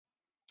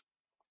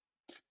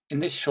In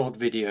this short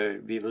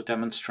video, we will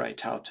demonstrate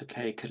how to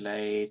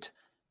calculate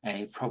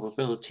a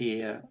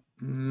probability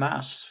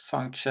mass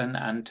function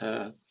and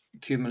a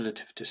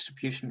cumulative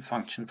distribution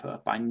function for a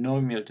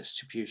binomial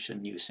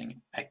distribution using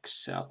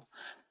Excel.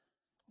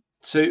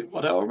 So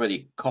what I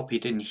already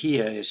copied in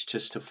here is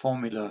just a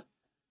formula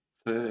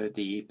for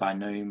the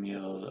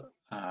binomial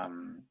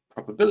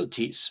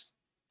probabilities,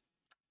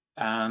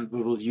 and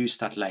we will use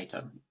that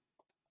later.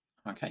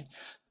 Okay,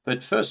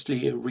 but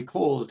firstly,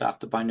 recall that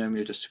the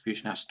binomial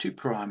distribution has two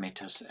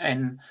parameters: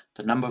 n,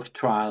 the number of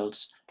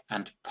trials,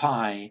 and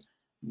pi,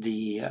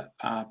 the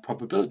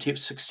probability of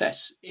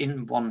success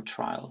in one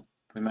trial.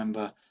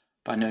 Remember,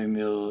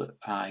 binomial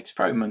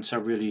experiments are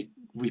really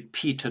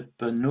repeated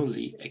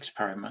Bernoulli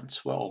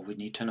experiments, where all we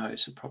need to know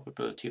is the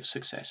probability of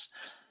success.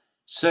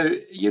 So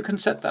you can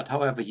set that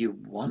however you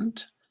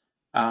want.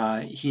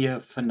 Here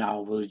for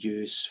now we'll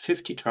use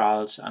 50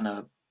 trials and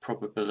a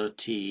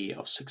probability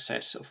of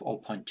success of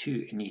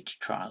 0.2 in each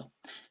trial.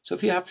 So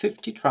if you have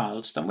 50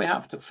 trials, then we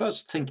have to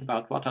first think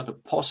about what are the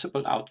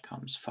possible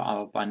outcomes for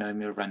our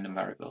binomial random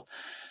variable.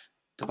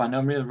 The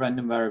binomial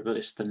random variable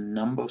is the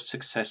number of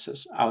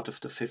successes out of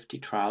the 50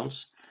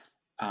 trials.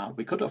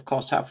 We could of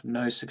course have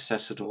no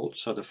success at all,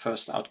 so the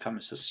first outcome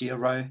is a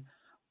 0,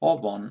 or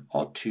 1,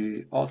 or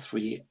 2, or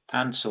 3,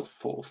 and so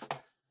forth.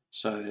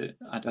 So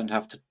I don't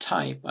have to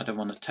type, I don't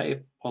want to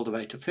type all the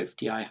way to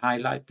 50. I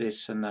highlight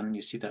this, and then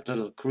you see that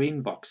little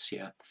green box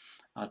here.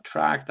 I'll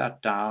drag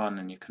that down,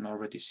 and you can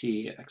already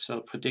see Excel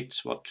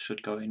predicts what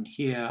should go in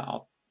here.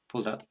 I'll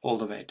pull that all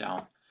the way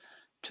down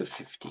to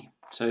 50.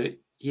 So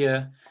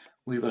here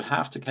we will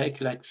have to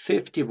calculate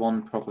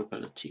 51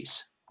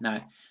 probabilities.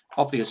 Now,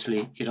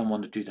 obviously, you don't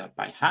want to do that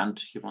by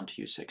hand. You want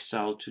to use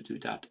Excel to do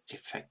that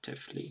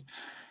effectively.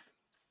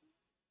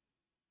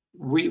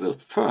 We will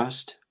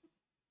first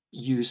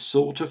use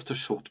sort of the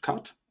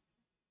shortcut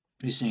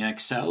using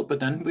Excel, but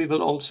then we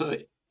will also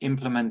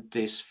implement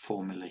this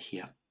formula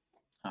here.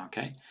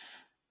 Okay,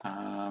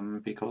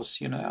 because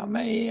I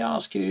may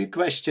ask you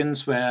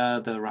questions where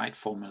the right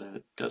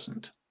formula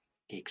doesn't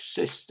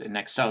exist in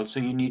Excel, so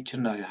you need to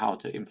know how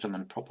to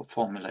implement proper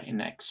formula in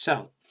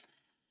Excel.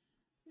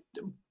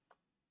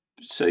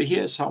 So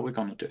here's how we're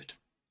going to do it.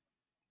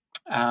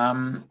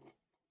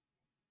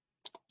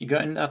 You go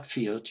in that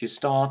field, you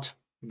start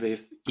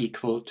with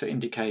equal to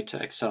indicate to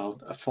Excel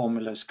a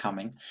formula is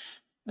coming.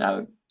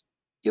 Now,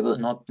 you will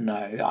not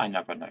know, I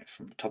never know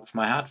from the top of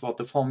my head what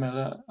the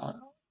formula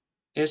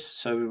is,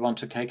 so we want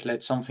to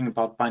calculate something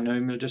about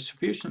binomial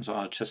distribution, so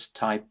I'll just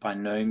type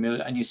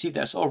binomial, and you see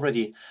there's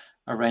already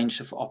a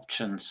range of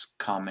options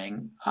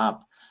coming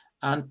up,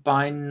 and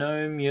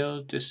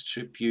binomial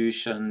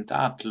distribution,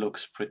 that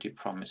looks pretty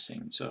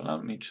promising. So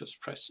let me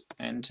just press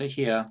enter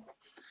here.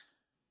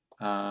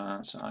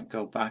 So I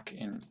go back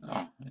in,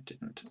 oh, it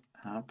didn't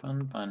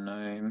happen,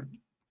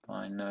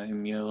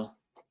 binomial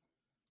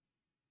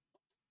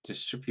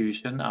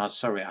distribution.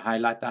 Sorry, I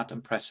highlight that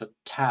and press a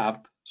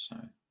tab.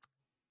 So,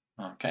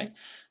 okay,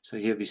 so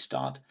here we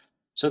start.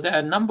 So there are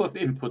a number of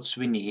inputs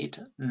we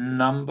need: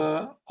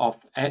 number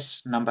of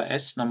number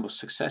of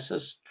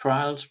successes,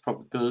 trials,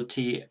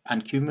 probability,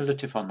 and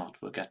cumulative or not.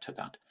 We'll get to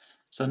that.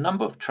 So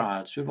number of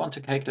trials, we want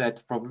to calculate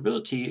the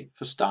probability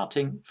for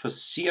starting for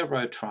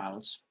 0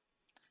 trials.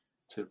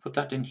 So put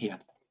that in here.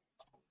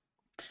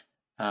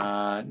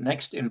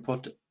 Next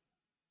input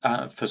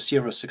for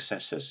 0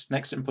 successes.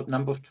 Next input,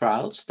 number of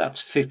trials,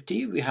 that's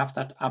 50. We have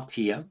that up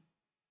here.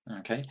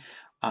 Okay,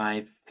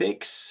 I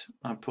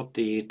put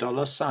the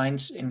dollar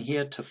signs in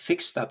here to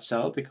fix that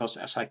cell, because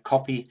as I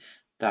copy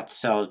that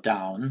cell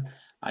down,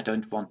 I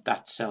don't want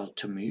that cell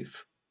to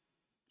move.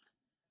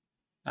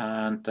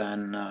 And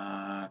then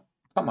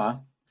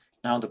comma.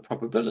 Now the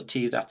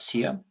probability, that's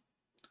here.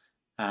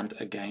 And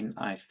again,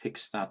 I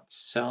fix that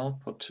cell,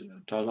 put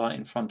dollar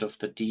in front of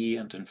the D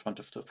and in front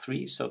of the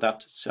 3, so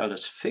that cell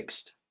is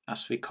fixed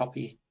as we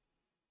copy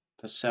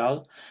the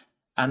cell.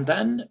 And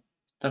then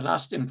the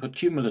last input,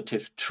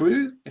 cumulative,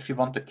 true, if you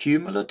want the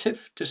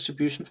cumulative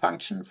distribution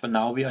function. For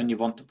now, we only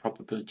want the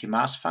probability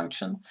mass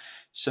function,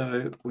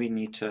 so we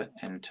need to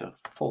enter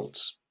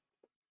false.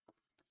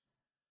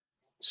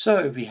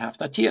 So we have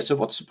that here. So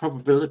what's the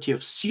probability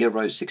of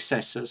 0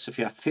 successes if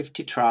you have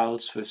 50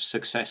 trials with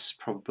success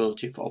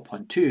probability of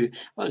 0.2?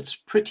 Well, it's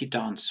pretty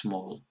darn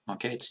small.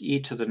 Okay, it's e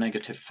to the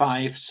negative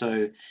 5,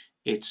 so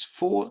it's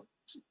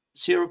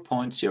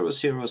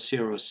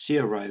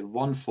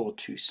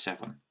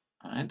 0.00001427.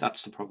 Right,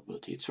 that's the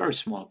probability. It's very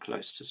small,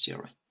 close to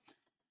 0.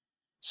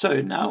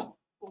 So now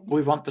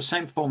we want the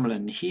same formula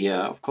in here.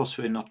 Of course,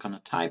 we're not going to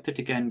type it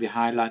again. We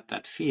highlight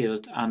that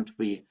field and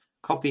we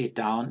copy it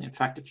down. In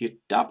fact, if you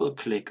double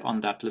click on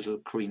that little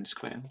green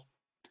square,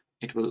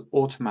 it will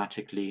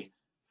automatically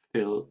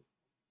fill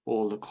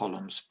all the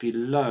columns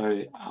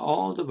below,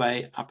 all the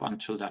way up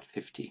until that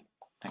 50.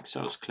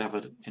 Excel is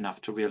clever enough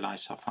to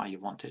realize how far you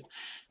want it.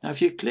 Now,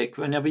 if you click,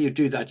 whenever you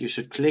do that, you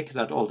should click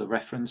that all the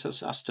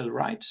references are still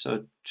right.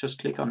 So just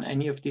click on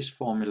any of these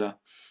formula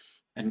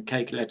and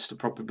calculates the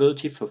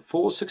probability for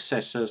 4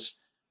 successes,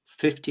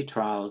 50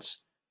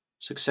 trials,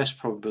 success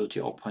probability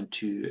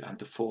 0.2, and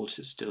the false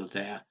is still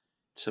there.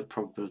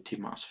 probability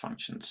mass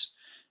functions.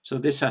 So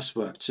this has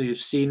worked. So you've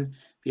seen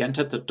we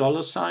entered the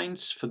dollar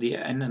signs for the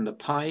n and the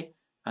pi,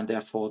 and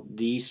therefore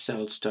these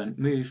cells don't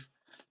move.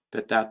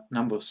 But that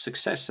number of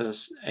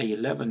successors,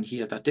 A11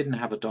 here, that didn't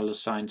have a dollar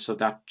sign, so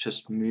that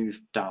just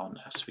moved down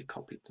as we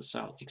copied the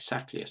cell,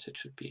 exactly as it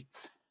should be.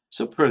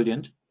 So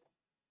brilliant.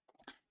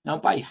 Now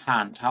by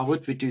hand, how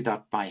would we do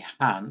that by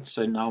hand?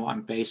 So now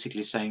I'm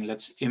basically saying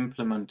let's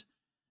implement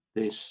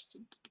this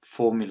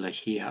formula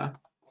here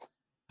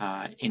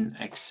in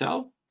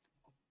Excel.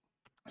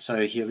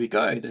 So here we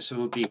go. This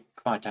will be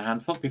quite a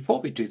handful. Before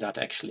we do that,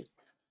 actually,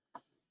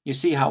 you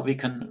see how we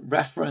can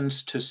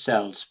reference to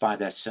cells by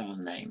their cell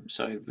name.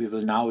 So we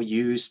will now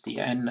use the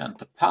n and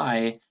the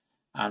pi,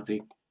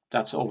 and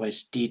that's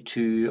always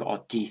D2 or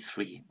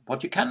D3.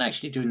 What you can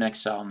actually do in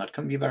Excel, and that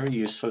can be very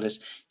useful, is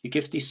you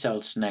give these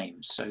cells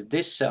names. So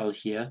this cell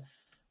here,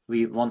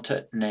 we want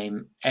to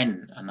name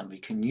n, and then we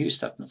can use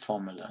that in the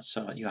formula.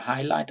 So you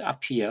highlight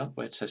up here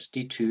where it says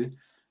D2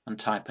 and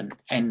type an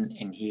n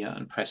in here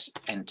and press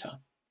enter.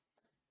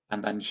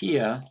 And then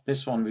here,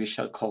 this one we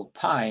shall call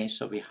pi,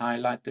 so we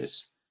highlight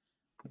this,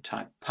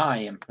 type pi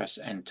and press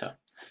enter.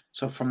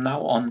 So from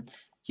now on,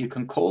 you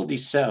can call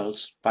these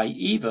cells by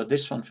either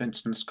this one, for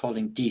instance,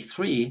 calling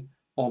D3,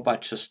 or by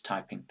just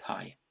typing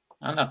pi.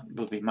 And that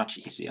will be much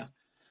easier.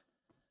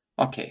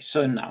 Okay,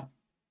 so now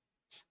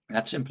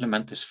let's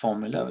implement this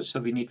formula. So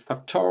we need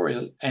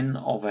factorial n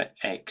over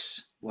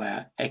x,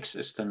 where x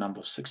is the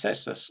number of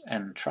successors,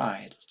 n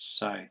trials.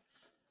 So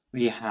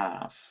we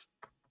have,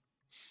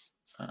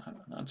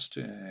 let's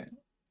do a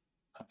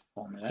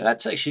formula.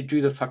 Let's actually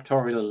do the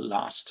factorial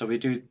last. So we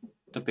do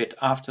the bit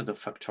after the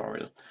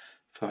factorial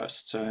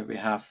first. So we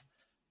have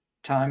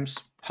times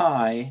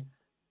pi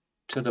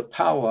to the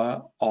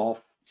power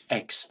of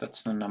x,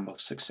 that's the number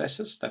of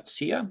successors, that's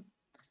here,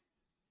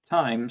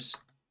 times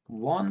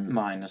 1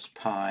 minus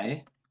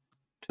pi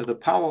to the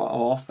power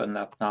of, and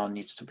that now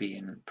needs to be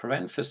in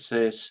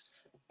parentheses,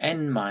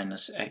 n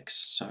minus x.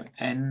 So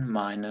n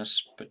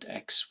minus, but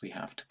x, we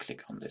have to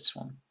click on this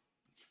one.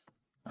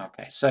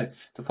 Okay, so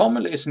the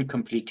formula isn't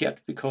complete yet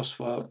because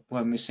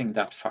we're missing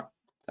that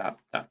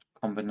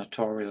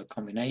combinatorial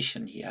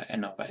combination here,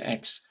 n over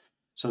x.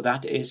 So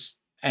that is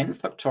n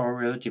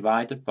factorial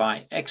divided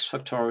by x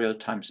factorial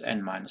times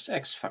n minus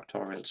x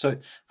factorial. So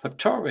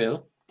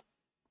factorial,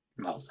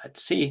 well,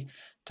 let's see,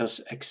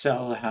 does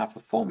Excel have a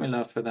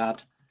formula for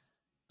that?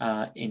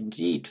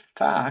 Indeed,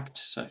 fact.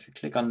 So if you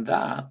click on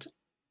that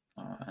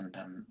and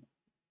then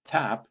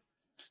tab,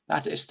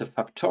 that is the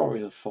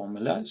factorial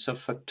formula. So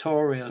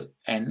factorial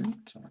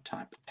n, so I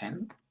type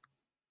n,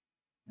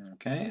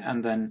 okay,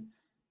 and then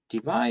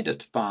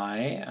divided by,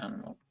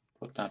 and we'll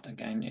put that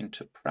again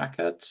into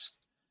brackets,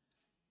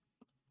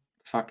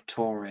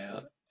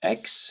 factorial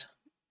x,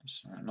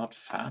 so not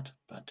fat,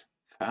 but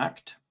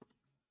fact,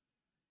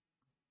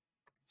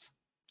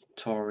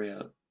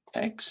 factorial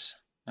x,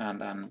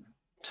 and then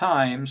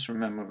times,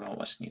 remember we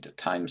always need a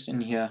times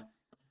in here,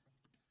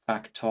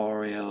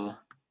 factorial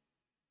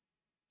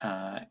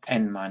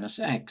n minus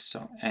x,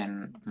 so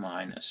n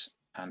minus,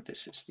 and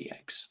this is the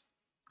x.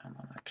 And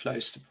then I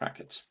close the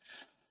brackets.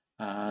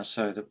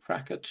 So the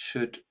bracket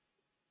should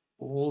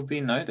all be,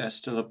 no, there's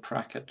still a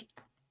bracket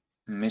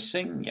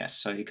missing. Yes,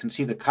 so you can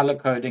see the color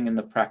coding in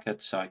the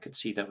bracket, so I could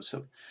see there was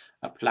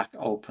a black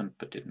open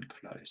but didn't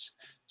close.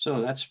 So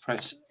let's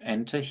press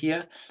enter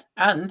here,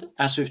 and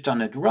as we've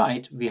done it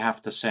right, we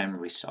have the same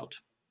result.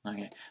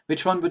 Okay,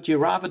 which one would you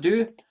rather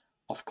do?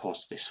 Of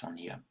course this one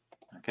here.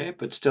 Okay,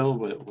 but still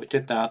we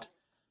did that,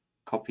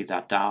 copy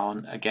that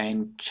down,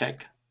 again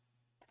check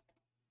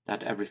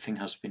that everything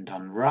has been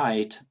done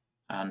right,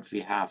 and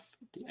we have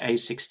the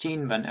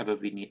A16 whenever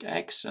we need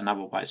x, and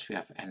otherwise we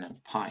have n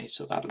and pi,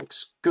 so that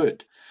looks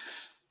good.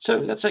 So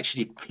let's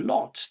actually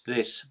plot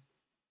this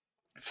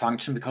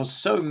function, because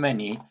so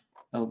many,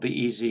 it'll be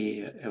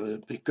easy, it will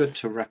be good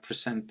to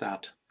represent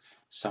that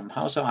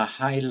somehow. So I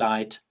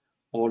highlight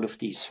all of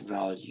these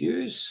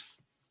values,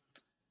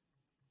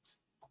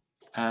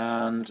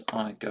 and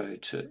I go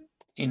to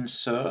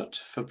insert.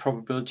 For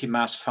probability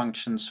mass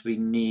functions we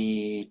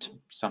need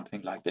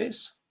something like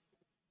this.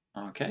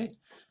 Okay,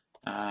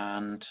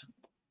 and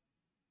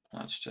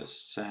let's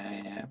just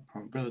say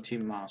probability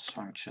mass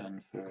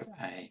function for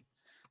a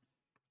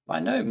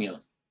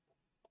binomial,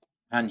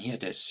 and here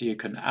it is. So you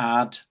can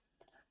add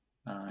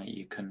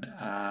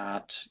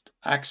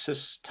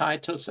axis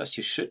titles, as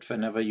you should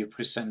whenever you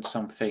present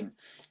something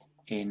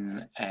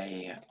in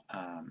a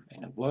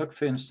work,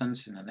 for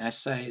instance, in an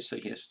essay. So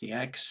here's the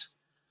x,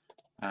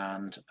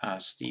 and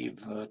as the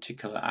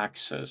vertical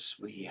axis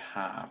we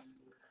have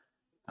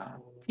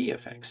p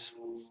of x.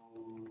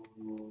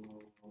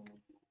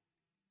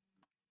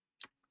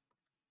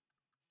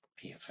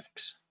 P of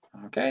x.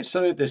 Okay,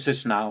 so this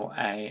is now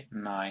a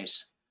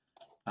nice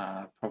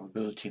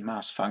probability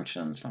mass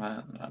function.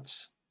 So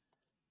let's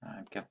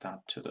get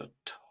that to the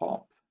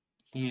top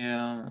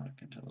here,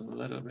 make it a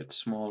little bit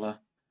smaller.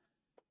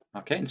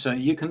 Okay, and so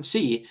you can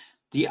see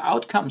the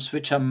outcomes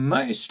which are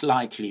most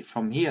likely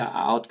from here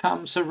are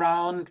outcomes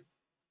around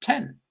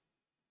 10,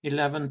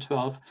 11,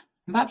 12.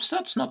 Perhaps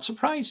that's not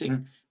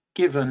surprising,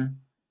 given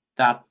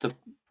that the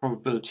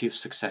probability of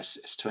success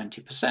is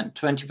 20%.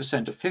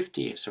 20% of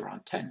 50 is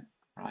around 10,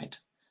 right?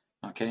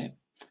 Okay,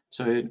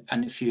 so,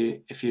 and if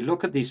you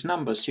look at these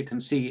numbers, you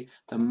can see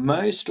the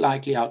most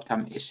likely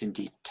outcome is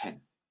indeed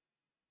 10.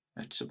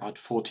 It's about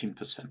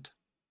 14%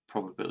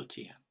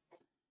 probability.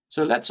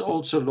 So let's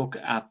also look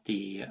at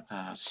the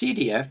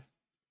CDF.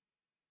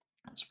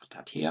 Let's put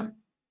that here.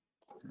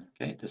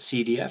 Okay, the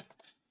CDF.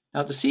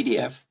 Now the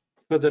CDF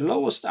for the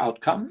lowest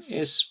outcome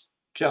is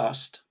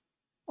just,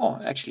 oh,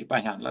 actually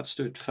by hand. Let's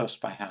do it first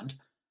by hand.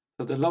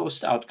 So the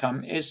lowest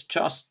outcome is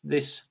just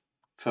this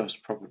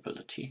first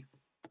probability.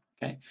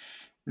 Okay.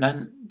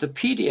 Then the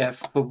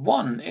PDF for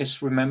 1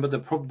 is, remember, the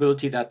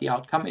probability that the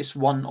outcome is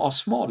 1 or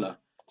smaller.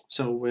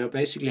 So we're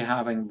basically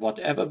having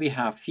whatever we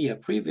have here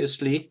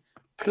previously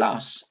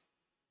plus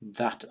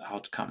that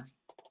outcome.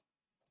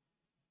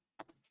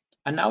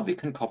 And now we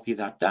can copy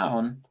that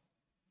down,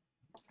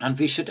 and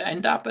we should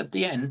end up at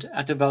the end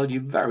at a value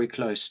very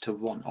close to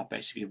 1, or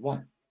basically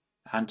 1.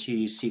 And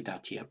you see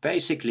that here.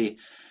 Basically,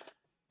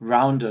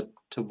 rounded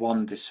to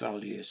 1, this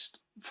value is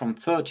from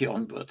 30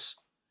 onwards,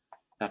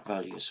 that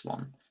value is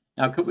 1.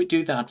 Now, could we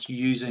do that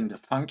using the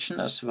function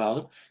as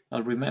well?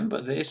 Well,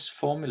 remember this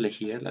formula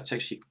here. Let's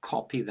actually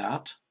copy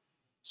that.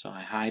 So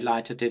I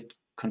highlighted it,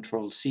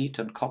 Control-C,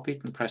 and copy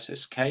it and press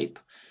Escape.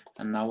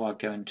 And now I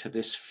go into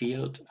this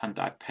field and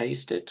I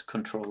paste it,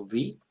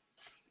 Control-V.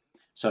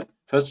 So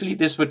firstly,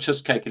 this would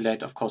just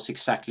calculate, of course,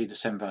 exactly the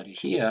same value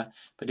here.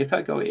 But if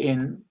I go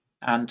in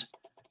and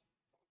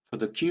for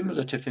the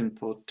cumulative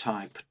input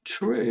type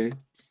true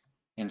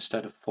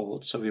instead of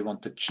false, so we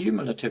want the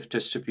cumulative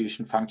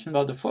distribution function.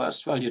 Well, the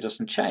first value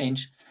doesn't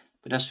change,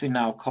 but as we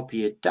now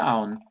copy it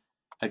down,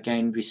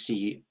 again, we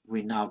see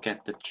we now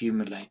get the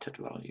cumulated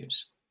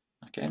values.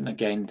 Okay, and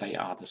again, they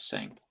are the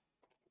same.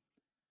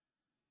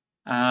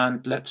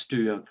 And let's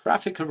do a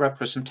graphical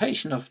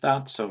representation of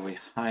that. So we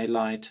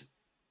highlight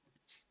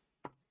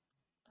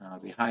this.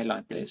 We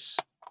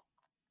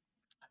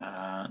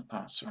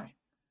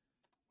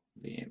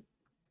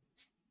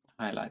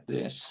highlight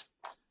this,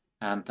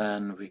 and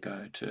then we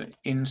go to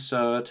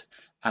Insert,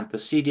 and the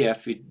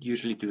CDF, we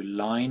usually do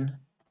line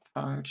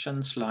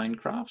functions, line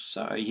graphs.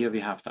 So here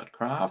we have that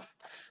graph.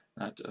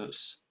 That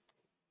is,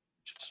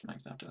 just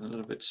make that a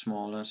little bit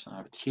smaller. So I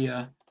have it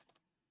here.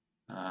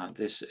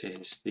 This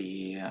is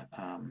the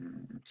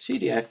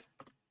CDF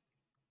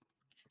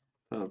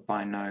for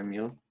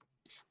binomial.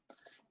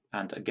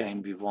 And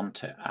again, we want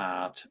to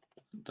add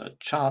the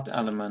chart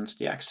elements,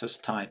 the axis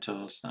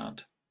titles.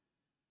 That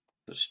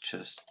was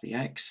just the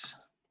X,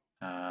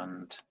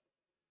 and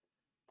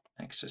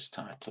axis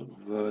title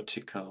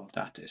vertical.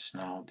 That is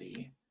now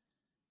the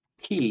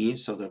P,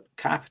 so the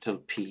capital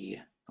P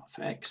of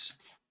X.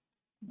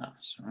 No,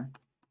 sorry.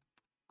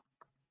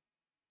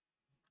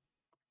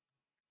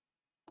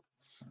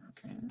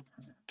 Okay,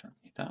 I don't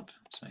need that.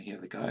 So here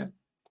we go.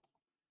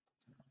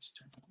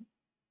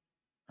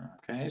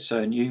 Okay, so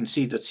you can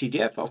see that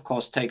CDF, of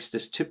course, takes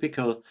this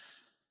typical,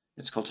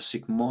 it's called a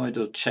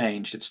sigmoidal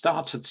change. It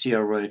starts at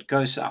 0, it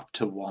goes up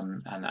to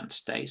 1, and then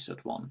stays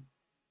at 1.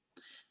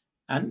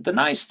 And the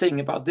nice thing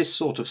about this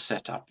sort of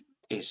setup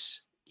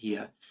is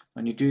here,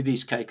 when you do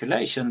these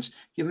calculations,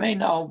 you may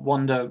now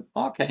wonder,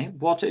 okay,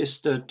 what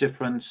is the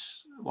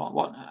difference?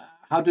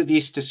 How do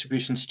these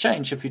distributions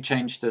change if you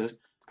change the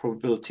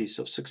probabilities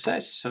of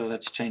success? So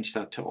let's change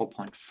that to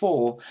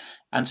 0.4.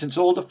 And since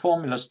all the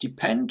formulas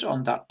depend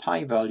on that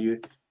pi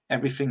value,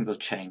 everything will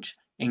change,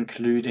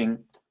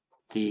 including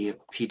the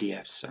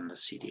PDFs and the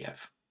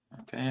CDF.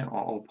 Okay,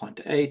 or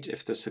 0.8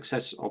 if the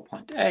success is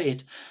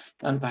 0.8.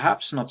 And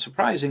perhaps not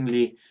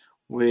surprisingly,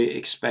 we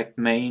expect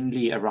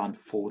mainly around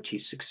 40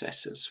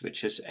 successes,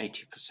 which is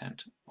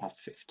 80% of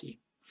 50.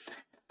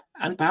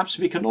 And perhaps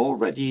we can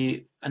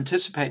already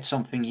anticipate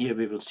something here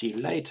we will see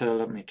later.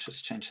 Let me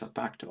just change that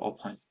back to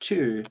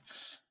 0.2.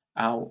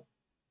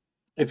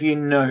 If you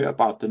know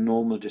about the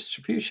normal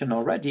distribution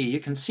already, you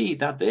can see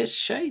that this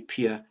shape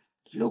here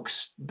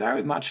looks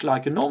very much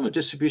like a normal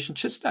distribution,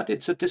 just that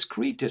it's a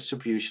discrete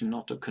distribution,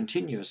 not a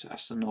continuous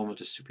as the normal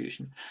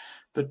distribution.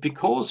 But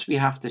because we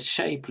have this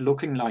shape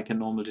looking like a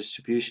normal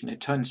distribution,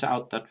 it turns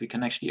out that we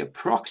can actually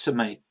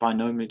approximate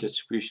binomial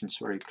distributions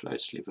very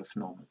closely with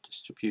normal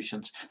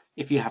distributions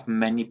if you have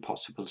many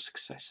possible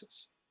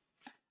successes.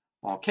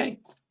 Okay,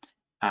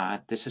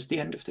 this is the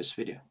end of this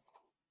video.